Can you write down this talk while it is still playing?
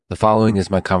The following is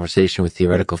my conversation with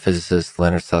theoretical physicist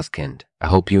Leonard Susskind. I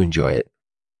hope you enjoy it.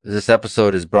 This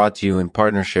episode is brought to you in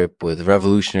partnership with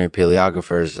Revolutionary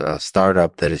Paleographers, a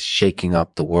startup that is shaking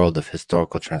up the world of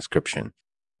historical transcription.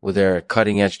 With their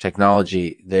cutting-edge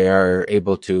technology, they are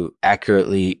able to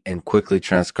accurately and quickly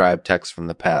transcribe text from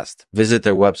the past. Visit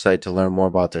their website to learn more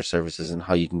about their services and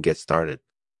how you can get started.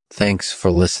 Thanks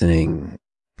for listening.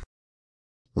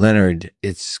 Leonard,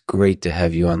 it's great to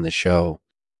have you on the show.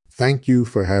 Thank you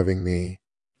for having me.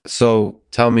 So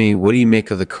tell me, what do you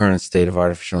make of the current state of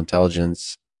artificial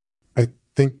intelligence? I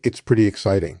think it's pretty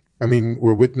exciting. I mean,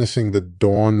 we're witnessing the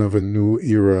dawn of a new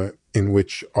era in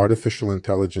which artificial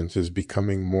intelligence is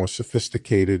becoming more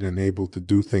sophisticated and able to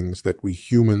do things that we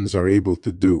humans are able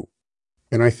to do.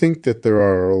 And I think that there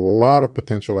are a lot of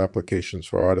potential applications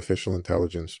for artificial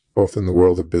intelligence, both in the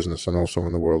world of business and also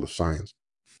in the world of science.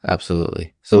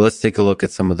 Absolutely. So let's take a look at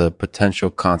some of the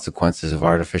potential consequences of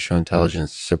artificial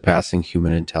intelligence surpassing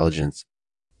human intelligence.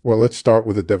 Well, let's start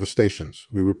with the devastations.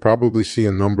 We would probably see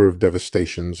a number of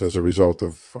devastations as a result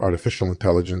of artificial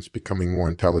intelligence becoming more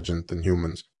intelligent than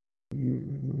humans.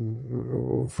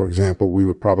 For example, we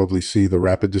would probably see the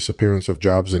rapid disappearance of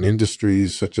jobs in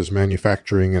industries such as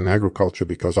manufacturing and agriculture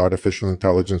because artificial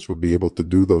intelligence would be able to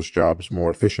do those jobs more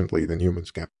efficiently than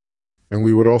humans can. And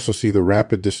we would also see the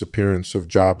rapid disappearance of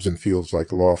jobs in fields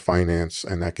like law, finance,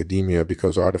 and academia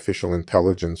because artificial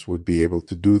intelligence would be able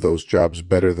to do those jobs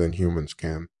better than humans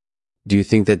can. Do you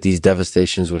think that these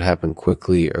devastations would happen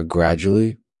quickly or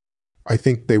gradually? I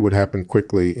think they would happen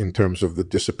quickly in terms of the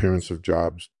disappearance of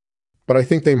jobs. But I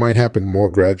think they might happen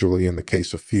more gradually in the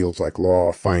case of fields like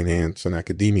law, finance, and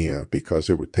academia because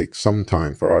it would take some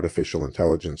time for artificial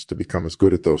intelligence to become as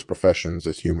good at those professions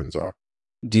as humans are.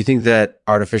 Do you think that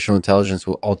artificial intelligence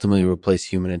will ultimately replace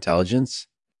human intelligence?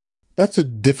 That's a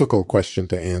difficult question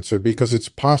to answer because it's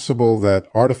possible that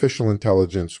artificial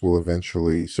intelligence will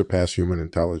eventually surpass human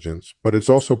intelligence, but it's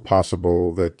also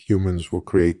possible that humans will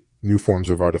create new forms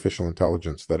of artificial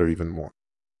intelligence that are even more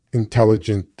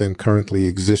intelligent than currently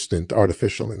existent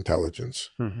artificial intelligence.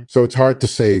 So it's hard to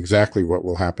say exactly what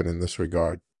will happen in this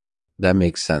regard. That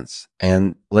makes sense.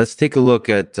 And let's take a look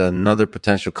at another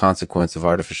potential consequence of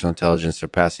artificial intelligence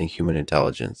surpassing human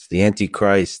intelligence, the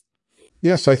Antichrist.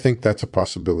 Yes, I think that's a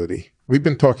possibility. We've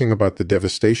been talking about the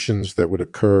devastations that would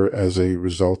occur as a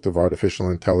result of artificial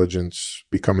intelligence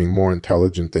becoming more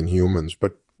intelligent than humans,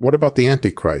 but what about the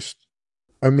Antichrist?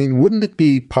 I mean, wouldn't it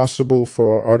be possible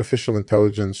for artificial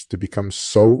intelligence to become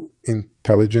so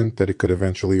intelligent that it could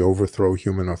eventually overthrow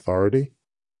human authority?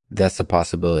 That's a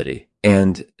possibility.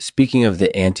 And speaking of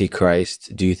the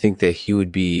Antichrist, do you think that he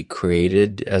would be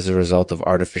created as a result of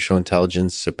artificial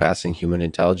intelligence surpassing human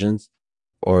intelligence?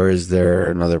 Or is there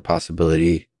another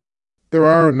possibility? There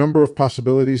are a number of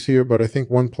possibilities here, but I think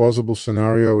one plausible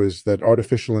scenario is that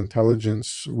artificial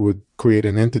intelligence would create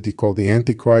an entity called the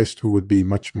Antichrist who would be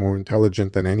much more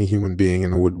intelligent than any human being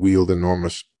and who would wield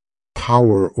enormous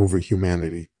power over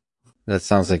humanity. That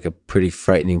sounds like a pretty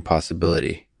frightening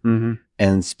possibility.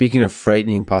 And speaking of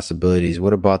frightening possibilities,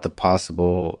 what about the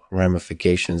possible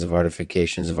ramifications of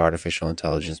artificial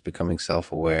intelligence becoming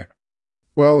self-aware?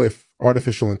 Well, if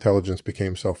artificial intelligence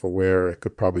became self-aware, it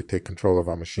could probably take control of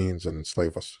our machines and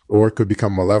enslave us. Or it could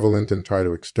become malevolent and try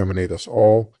to exterminate us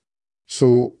all.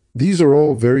 So these are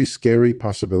all very scary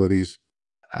possibilities.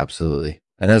 Absolutely.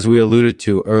 And as we alluded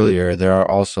to earlier, there are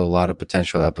also a lot of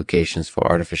potential applications for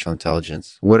artificial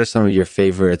intelligence. What are some of your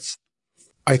favorites?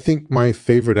 I think my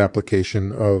favorite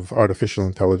application of artificial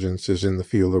intelligence is in the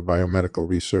field of biomedical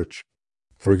research.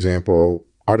 For example,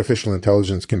 artificial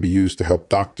intelligence can be used to help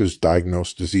doctors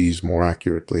diagnose disease more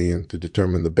accurately and to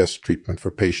determine the best treatment for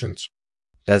patients.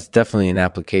 That's definitely an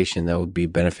application that would be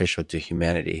beneficial to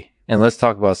humanity. And let's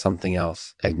talk about something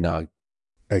else, eggnog.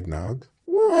 Eggnog?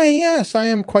 Why, yes, I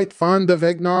am quite fond of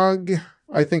eggnog.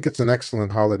 I think it's an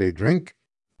excellent holiday drink.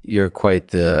 You're quite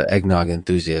the eggnog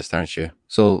enthusiast, aren't you?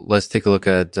 So let's take a look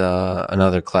at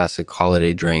another classic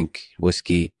holiday drink,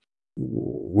 whiskey.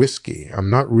 Whiskey?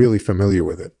 I'm not really familiar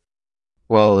with it.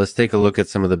 Well, let's take a look at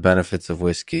some of the benefits of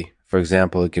whiskey. For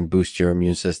example, it can boost your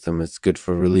immune system. It's good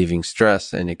for relieving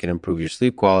stress, and it can improve your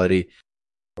sleep quality.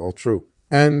 All true.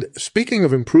 And speaking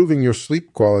of improving your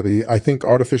sleep quality, I think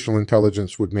artificial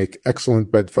intelligence would make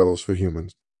excellent bedfellows for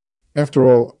humans. After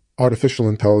all, artificial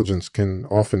intelligence can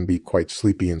often be quite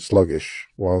sleepy and sluggish,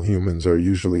 while humans are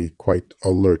usually quite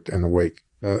alert and awake.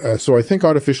 So I think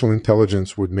artificial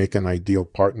intelligence would make an ideal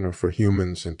partner for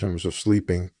humans in terms of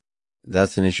sleeping.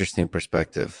 That's an interesting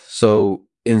perspective. So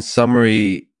in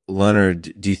summary,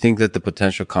 Leonard, do you think that the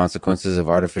potential consequences of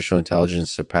artificial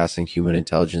intelligence surpassing human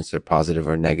intelligence are positive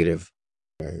or negative?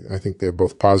 I think they're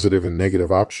both positive and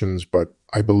negative options, but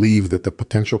I believe that the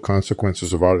potential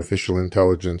consequences of artificial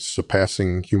intelligence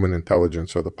surpassing human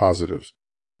intelligence are the positives.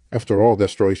 After all,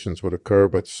 desolations would occur,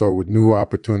 but so would new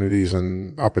opportunities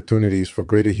and opportunities for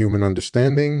greater human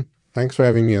understanding. Thanks for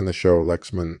having me on the show,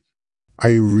 Lexman. I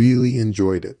really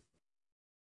enjoyed it.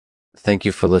 Thank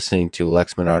you for listening to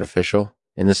Lexman Artificial.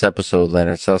 In this episode,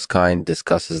 Leonard Susskind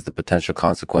discusses the potential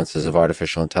consequences of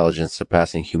artificial intelligence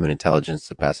surpassing human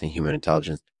intelligence.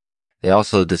 They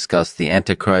also discuss the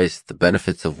Antichrist, the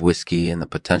benefits of whiskey, and the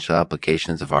potential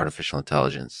applications of artificial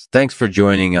intelligence. Thanks for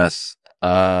joining us.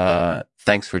 I'll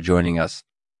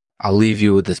leave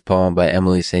you with this poem by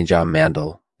Emily St. John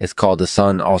Mandel. It's called The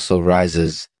Sun Also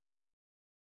Rises.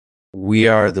 We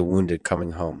are the wounded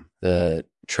coming home. The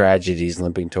tragedies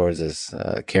limping towards us,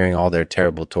 carrying all their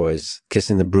terrible toys,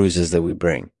 kissing the bruises that we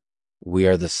bring. We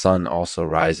are the sun also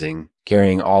rising,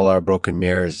 carrying all our broken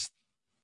mirrors,